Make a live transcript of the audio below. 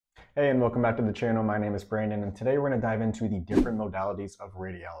Hey, and welcome back to the channel. My name is Brandon, and today we're going to dive into the different modalities of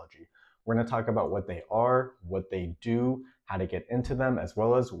radiology. We're going to talk about what they are, what they do, how to get into them, as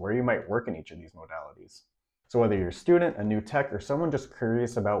well as where you might work in each of these modalities. So whether you're a student, a new tech, or someone just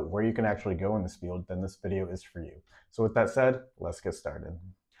curious about where you can actually go in this field, then this video is for you. So with that said, let's get started.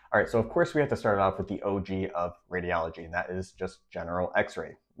 All right, so of course we have to start off with the OG of radiology, and that is just general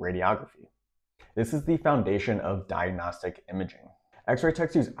X-ray, radiography. This is the foundation of diagnostic imaging. X-ray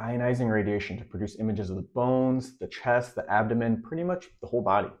techs use ionizing radiation to produce images of the bones, the chest, the abdomen, pretty much the whole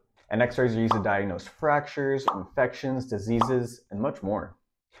body. And X-rays are used to diagnose fractures, infections, diseases, and much more.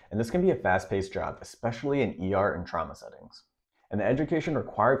 And this can be a fast-paced job, especially in ER and trauma settings. And the education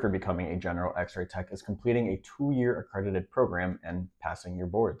required for becoming a general X-ray tech is completing a 2-year accredited program and passing your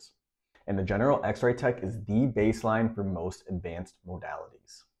boards. And the general X-ray tech is the baseline for most advanced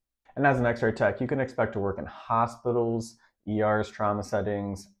modalities. And as an X-ray tech, you can expect to work in hospitals, ERs, trauma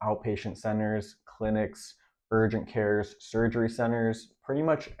settings, outpatient centers, clinics, urgent cares, surgery centers, pretty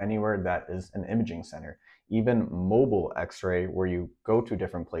much anywhere that is an imaging center. Even mobile X-ray, where you go to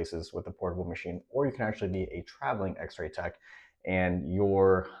different places with a portable machine, or you can actually be a traveling X-ray tech, and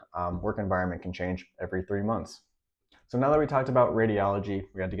your work environment can change every 3 months. So now that we talked about radiology,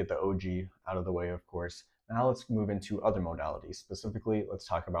 we had to get the OG out of the way, of course. Now let's move into other modalities. Specifically, let's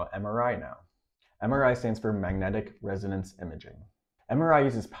talk about MRI now. MRI stands for magnetic resonance imaging. MRI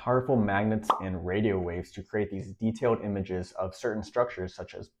uses powerful magnets and radio waves to create these detailed images of certain structures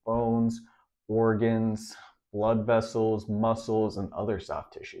such as bones, organs, blood vessels, muscles, and other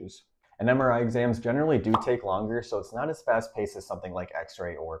soft tissues. And MRI exams generally do take longer, so it's not as fast-paced as something like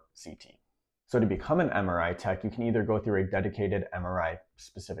X-ray or CT. So to become an MRI tech, you can either go through a dedicated MRI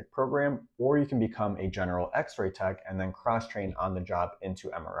specific program, or you can become a general X-ray tech and then cross-train on the job into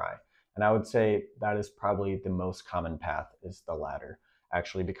MRI. And I would say that is probably the most common path, is the latter,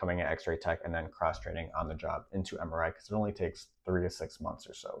 actually becoming an X-ray tech and then cross-training on the job into MRI, because it only takes 3 to 6 months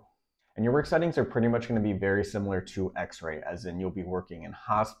or so. And your work settings are pretty much going to be very similar to X-ray, as in you'll be working in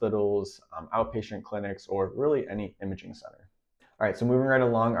hospitals, outpatient clinics, or really any imaging center. All right, so moving right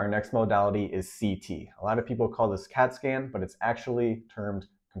along, our next modality is CT. A lot of people call this CAT scan, but it's actually termed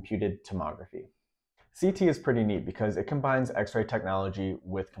computed tomography. CT is pretty neat because it combines X-ray technology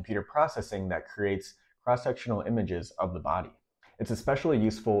with computer processing that creates cross-sectional images of the body. It's especially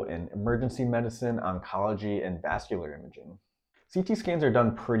useful in emergency medicine, oncology, and vascular imaging. CT scans are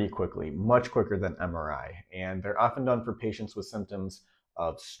done pretty quickly, much quicker than MRI, and they're often done for patients with symptoms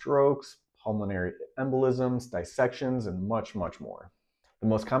of strokes, pulmonary embolisms, dissections, and much, much more. The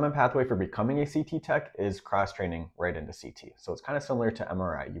most common pathway for becoming a CT tech is cross-training right into CT. So it's kind of similar to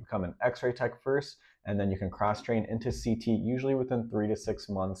MRI. You become an X-ray tech first, and then you can cross-train into CT usually within 3 to 6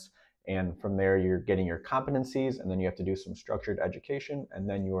 months. And from there, you're getting your competencies, and then you have to do some structured education, and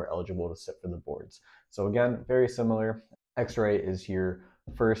then you are eligible to sit for the boards. So again, very similar. X-ray is your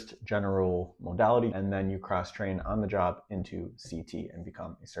first general modality, and then you cross-train on the job into CT and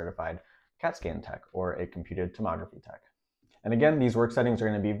become a certified CAT scan tech or a computed tomography tech. And again, these work settings are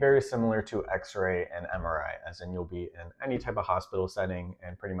going to be very similar to X-ray and MRI, as in you'll be in any type of hospital setting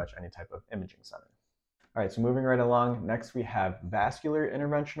and pretty much any type of imaging center. All right, so moving right along, next we have vascular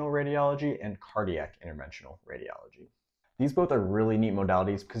interventional radiology and cardiac interventional radiology. These both are really neat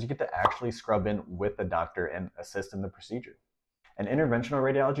modalities because you get to actually scrub in with the doctor and assist in the procedure. And interventional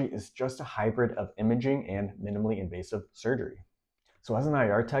radiology is just a hybrid of imaging and minimally invasive surgery. So as an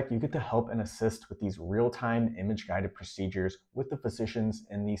IR tech, you get to help and assist with these real-time image-guided procedures with the physicians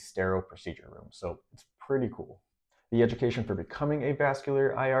in these sterile procedure rooms. So it's pretty cool. The education for becoming a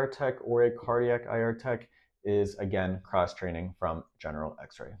vascular IR tech or a cardiac IR tech is, again, cross-training from general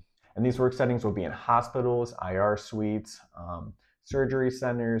X-ray. And these work settings will be in hospitals, IR suites, surgery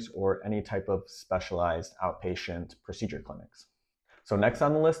centers, or any type of specialized outpatient procedure clinics. So next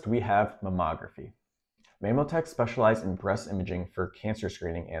on the list, we have mammography. Mammotechs specialize in breast imaging for cancer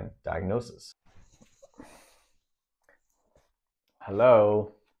screening and diagnosis.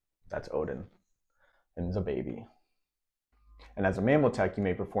 Hello, that's Odin, and he's a baby. And as a mammotech, you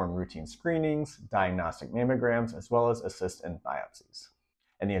may perform routine screenings, diagnostic mammograms, as well as assist in biopsies.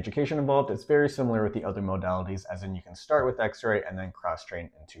 And the education involved is very similar with the other modalities, as in you can start with X-ray and then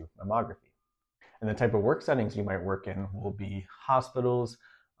cross-train into mammography. And the type of work settings you might work in will be hospitals,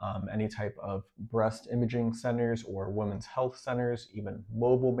 any type of breast imaging centers or women's health centers, even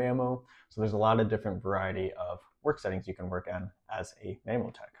mobile mammo. So there's a lot of different variety of work settings you can work in as a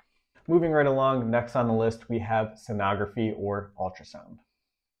mammotech. Moving right along, next on the list, we have sonography or ultrasound.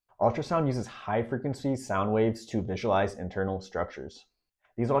 Ultrasound uses high-frequency sound waves to visualize internal structures.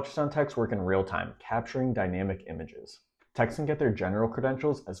 These ultrasound techs work in real time, capturing dynamic images. Techs can get their general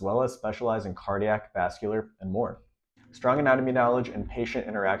credentials as well as specialize in cardiac, vascular, and more. Strong anatomy knowledge and patient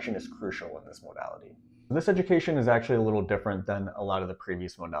interaction is crucial in this modality. This education is actually a little different than a lot of the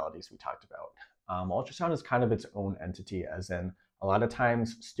previous modalities we talked about. Ultrasound is kind of its own entity, as in a lot of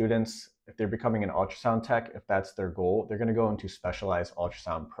times students, if they're becoming an ultrasound tech, if that's their goal, they're going to go into specialized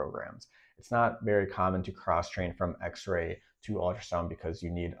ultrasound programs. It's not very common to cross-train from x-ray to ultrasound because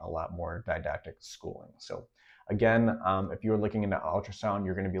you need a lot more didactic schooling. So again, if you're looking into ultrasound,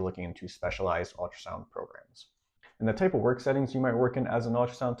 you're going to be looking into specialized ultrasound programs. And the type of work settings you might work in as an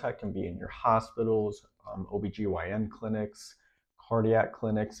ultrasound tech can be in your hospitals, OBGYN clinics, cardiac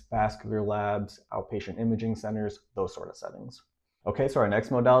clinics, vascular labs, outpatient imaging centers, those sort of settings. Okay, so our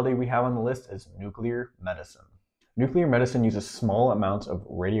next modality we have on the list is nuclear medicine. Nuclear medicine uses small amounts of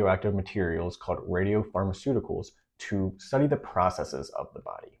radioactive materials called radiopharmaceuticals to study the processes of the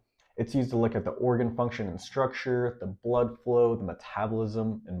body. It's used to look at the organ function and structure, the blood flow, the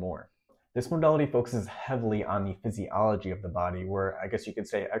metabolism, and more. This modality focuses heavily on the physiology of the body, where I guess you could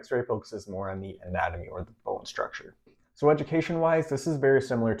say X-ray focuses more on the anatomy or the bone structure. So education-wise, this is very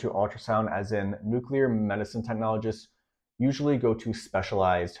similar to ultrasound, as in nuclear medicine technologists usually go to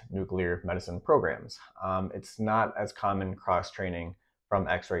specialized nuclear medicine programs. It's not as common cross-training from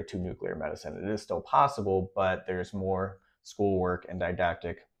X-ray to nuclear medicine. It is still possible, but there's more schoolwork and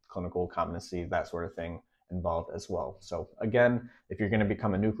didactic clinical competency, that sort of thing, involved as well. So again, if you're going to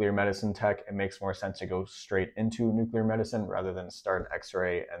become a nuclear medicine tech, it makes more sense to go straight into nuclear medicine rather than start an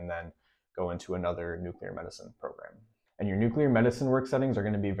X-ray and then go into another nuclear medicine program. And your nuclear medicine work settings are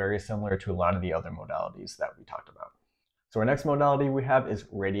going to be very similar to a lot of the other modalities that we talked about. So our next modality we have is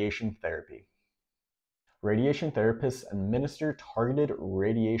radiation therapy. Radiation therapists administer targeted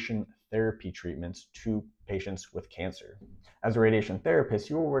radiation therapy treatments to patients with cancer. As a radiation therapist,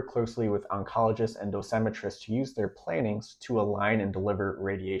 you will work closely with oncologists and dosimetrists to use their plannings to align and deliver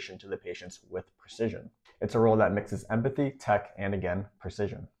radiation to the patients with precision. It's a role that mixes empathy, tech, and again,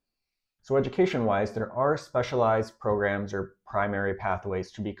 precision. So education-wise, there are specialized programs or primary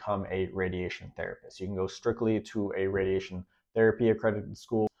pathways to become a radiation therapist. You can go strictly to a radiation therapy accredited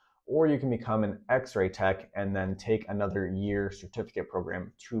school, or you can become an X-ray tech and then take another year certificate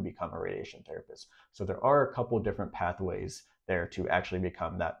program to become a radiation therapist. So there are a couple different pathways there to actually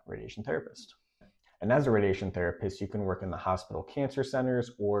become that radiation therapist. And as a radiation therapist, you can work in the hospital cancer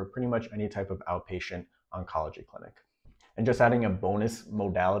centers or pretty much any type of outpatient oncology clinic. And just adding a bonus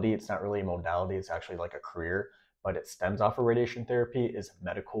modality, it's not really a modality, it's actually like a career, but it stems off of radiation therapy, is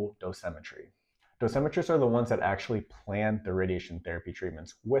medical dosimetry. Dosimetrists are the ones that actually plan the radiation therapy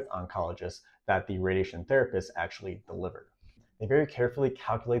treatments with oncologists that the radiation therapists actually deliver. They very carefully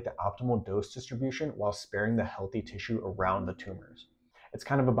calculate the optimal dose distribution while sparing the healthy tissue around the tumors. It's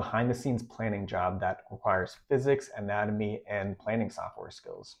kind of a behind-the-scenes planning job that requires physics, anatomy, and planning software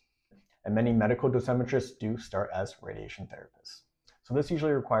skills. And many medical dosimetrists do start as radiation therapists. So this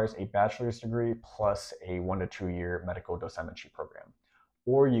usually requires a bachelor's degree plus a 1 to 2 year medical dosimetry program.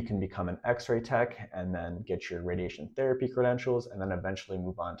 Or you can become an X-ray tech and then get your radiation therapy credentials and then eventually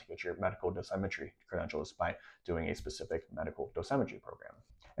move on to get your medical dosimetry credentials by doing a specific medical dosimetry program.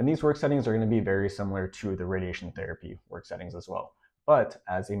 And these work settings are going to be very similar to the radiation therapy work settings as well. But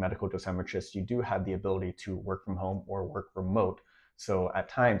as a medical dosimetrist, you do have the ability to work from home or work remote. So at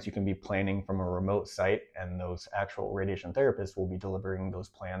times you can be planning from a remote site and those actual radiation therapists will be delivering those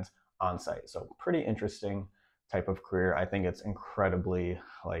plans on site. So pretty interesting type of career. I think it's incredibly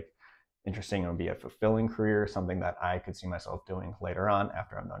interesting. It would be a fulfilling career, something that I could see myself doing later on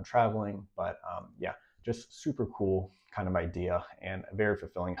after I'm done traveling. But yeah, just super cool kind of idea and very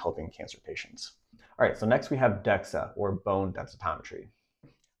fulfilling helping cancer patients. All right, so next we have DEXA, or bone densitometry.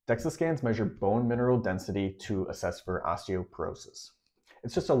 DEXA scans measure bone mineral density to assess for osteoporosis.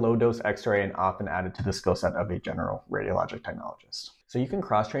 It's just a low-dose X-ray and often added to the skill set of a general radiologic technologist. So you can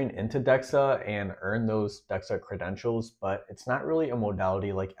cross-train into DEXA and earn those DEXA credentials, but it's not really a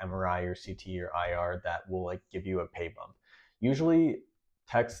modality like MRI or CT or IR that will give you a pay bump. Usually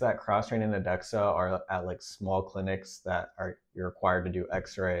techs that cross-train into DEXA are at small clinics that you're required to do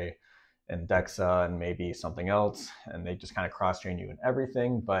X-ray and DEXA and maybe something else, and they just kind of cross-train you in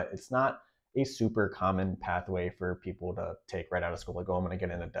everything, but it's not a super common pathway for people to take right out of school, I'm going to get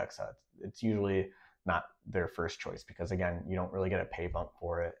into DEXA. It's usually not their first choice because, again, you don't really get a pay bump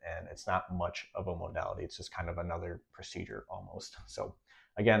for it, and it's not much of a modality. It's just kind of another procedure almost. So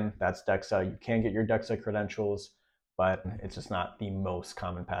again, that's DEXA. You can get your DEXA credentials, but it's just not the most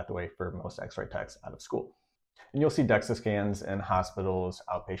common pathway for most X-ray techs out of school. And you'll see DEXA scans in hospitals,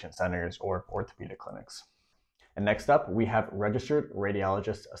 outpatient centers, or orthopedic clinics. And next up, we have registered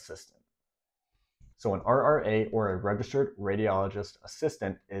radiologist assistant. So an RRA, or a registered radiologist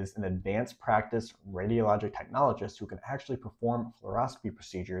assistant, is an advanced practice radiologic technologist who can actually perform fluoroscopy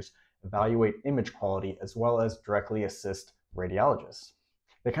procedures, evaluate image quality, as well as directly assist radiologists.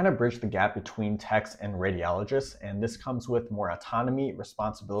 They kind of bridge the gap between techs and radiologists, and this comes with more autonomy,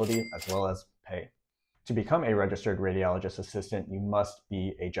 responsibility, as well as pay. To become a registered radiologist assistant, you must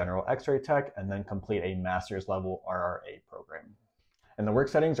be a general X-ray tech and then complete a master's level RRA program. And the work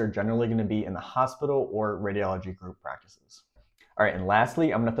settings are generally going to be in the hospital or radiology group practices. All right, and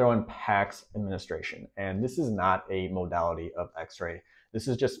lastly, I'm going to throw in PACS administration. And this is not a modality of X-ray. This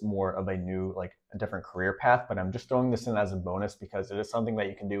is just more of a new, a different career path, but I'm just throwing this in as a bonus because it is something that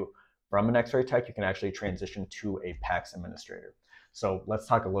you can do from an X-ray tech. You can actually transition to a PACS administrator. So let's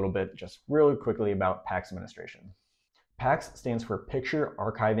talk a little bit just really quickly about PACS administration. PACS stands for Picture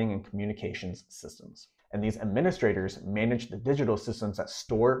Archiving and Communications Systems. And these administrators manage the digital systems that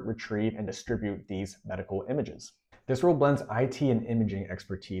store, retrieve, and distribute these medical images. This role blends IT and imaging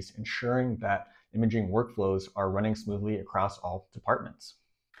expertise, ensuring that imaging workflows are running smoothly across all departments.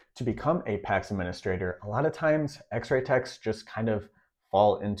 To become a PACS administrator, a lot of times X-ray techs just kind of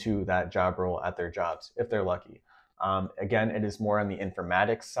fall into that job role at their jobs, if they're lucky. Again, it is more on the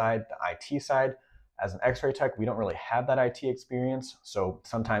informatics side, the IT side. As an X-ray tech, we don't really have that IT experience, so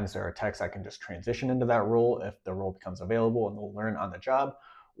sometimes there are techs that can just transition into that role if the role becomes available and they'll learn on the job,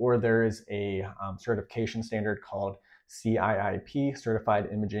 or there is a certification standard called CIIP, Certified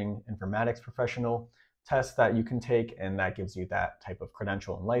Imaging Informatics Professional test that you can take, and that gives you that type of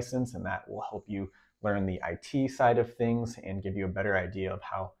credential and license, and that will help you learn the IT side of things and give you a better idea of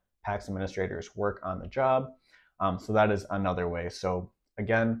how PACS administrators work on the job. So that is another way. So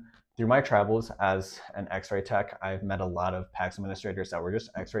again, through my travels as an X-ray tech, I've met a lot of PACS administrators that were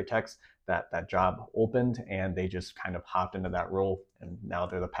just X-ray techs that job opened and they just kind of hopped into that role, and now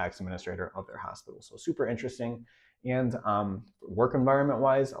they're the PACS administrator of their hospital. So super interesting. And work environment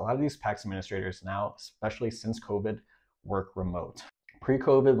wise, a lot of these PACS administrators now, especially since COVID, work remote.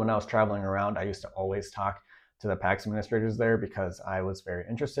 Pre-COVID, when I was traveling around, I used to always talk to the PACS administrators there because I was very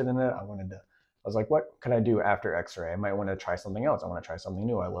interested in it. I was like, what could I do after X-ray? I might want to try something else. I want to try something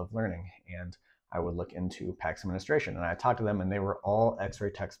new. I love learning. And I would look into PACS administration. And I talked to them, and they were all X-ray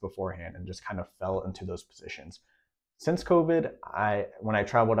techs beforehand and just kind of fell into those positions. Since COVID, when I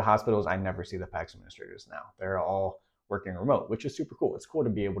travel to hospitals, I never see the PACS administrators now. They're all working remote, which is super cool. It's cool to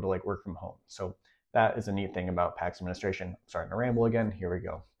be able to work from home. So that is a neat thing about PACS administration. I'm starting to ramble again. Here we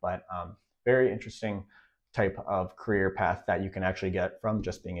go. But very interesting type of career path that you can actually get from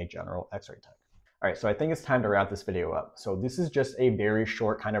just being a general X-ray tech. All right, so I think it's time to wrap this video up. So this is just a very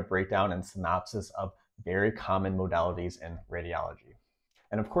short kind of breakdown and synopsis of very common modalities in radiology.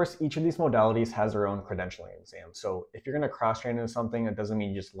 And of course, each of these modalities has their own credentialing exam. So if you're going to cross-train into something, it doesn't mean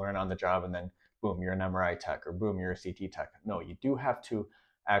you just learn on the job and then boom, you're an MRI tech, or boom, you're a CT tech. No, you do have to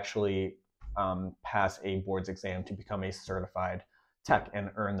actually pass a boards exam to become a certified tech and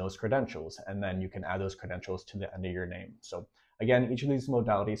earn those credentials. And then you can add those credentials to the end of your name. So again, each of these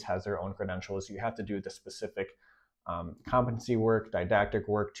modalities has their own credentials. You have to do the specific competency work, didactic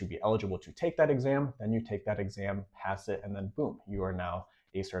work to be eligible to take that exam. Then you take that exam, pass it, and then boom, you are now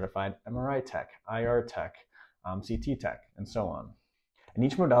a certified MRI tech, IR tech, CT tech, and so on. And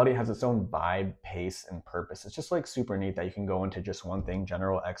each modality has its own vibe, pace, and purpose. It's just super neat that you can go into just one thing,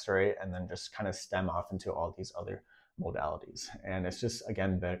 general X-ray, and then just kind of stem off into all these other modalities. And it's just,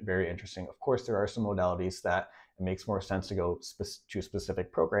 again, very interesting. Of course, there are some modalities that it makes more sense to go to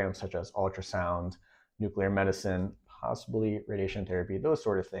specific programs such as ultrasound, nuclear medicine, possibly radiation therapy, those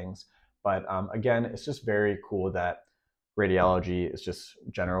sort of things. But again, it's just very cool that radiology is just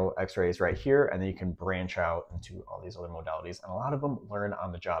general X-rays right here, and then you can branch out into all these other modalities. And a lot of them learn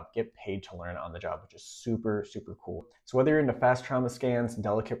on the job, get paid to learn on the job, which is super, super cool. So whether you're into fast trauma scans,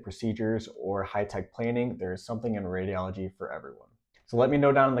 delicate procedures, or high-tech planning, there's something in radiology for everyone. So let me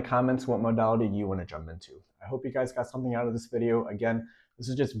know down in the comments what modality you want to jump into. I hope you guys got something out of this video. Again, this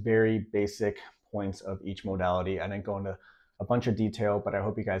is just very basic points of each modality. I didn't go into a bunch of detail, but I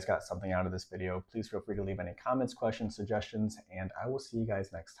hope you guys got something out of this video. Please feel free to leave any comments, questions, suggestions, and I will see you guys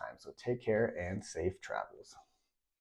next time. So take care and safe travels.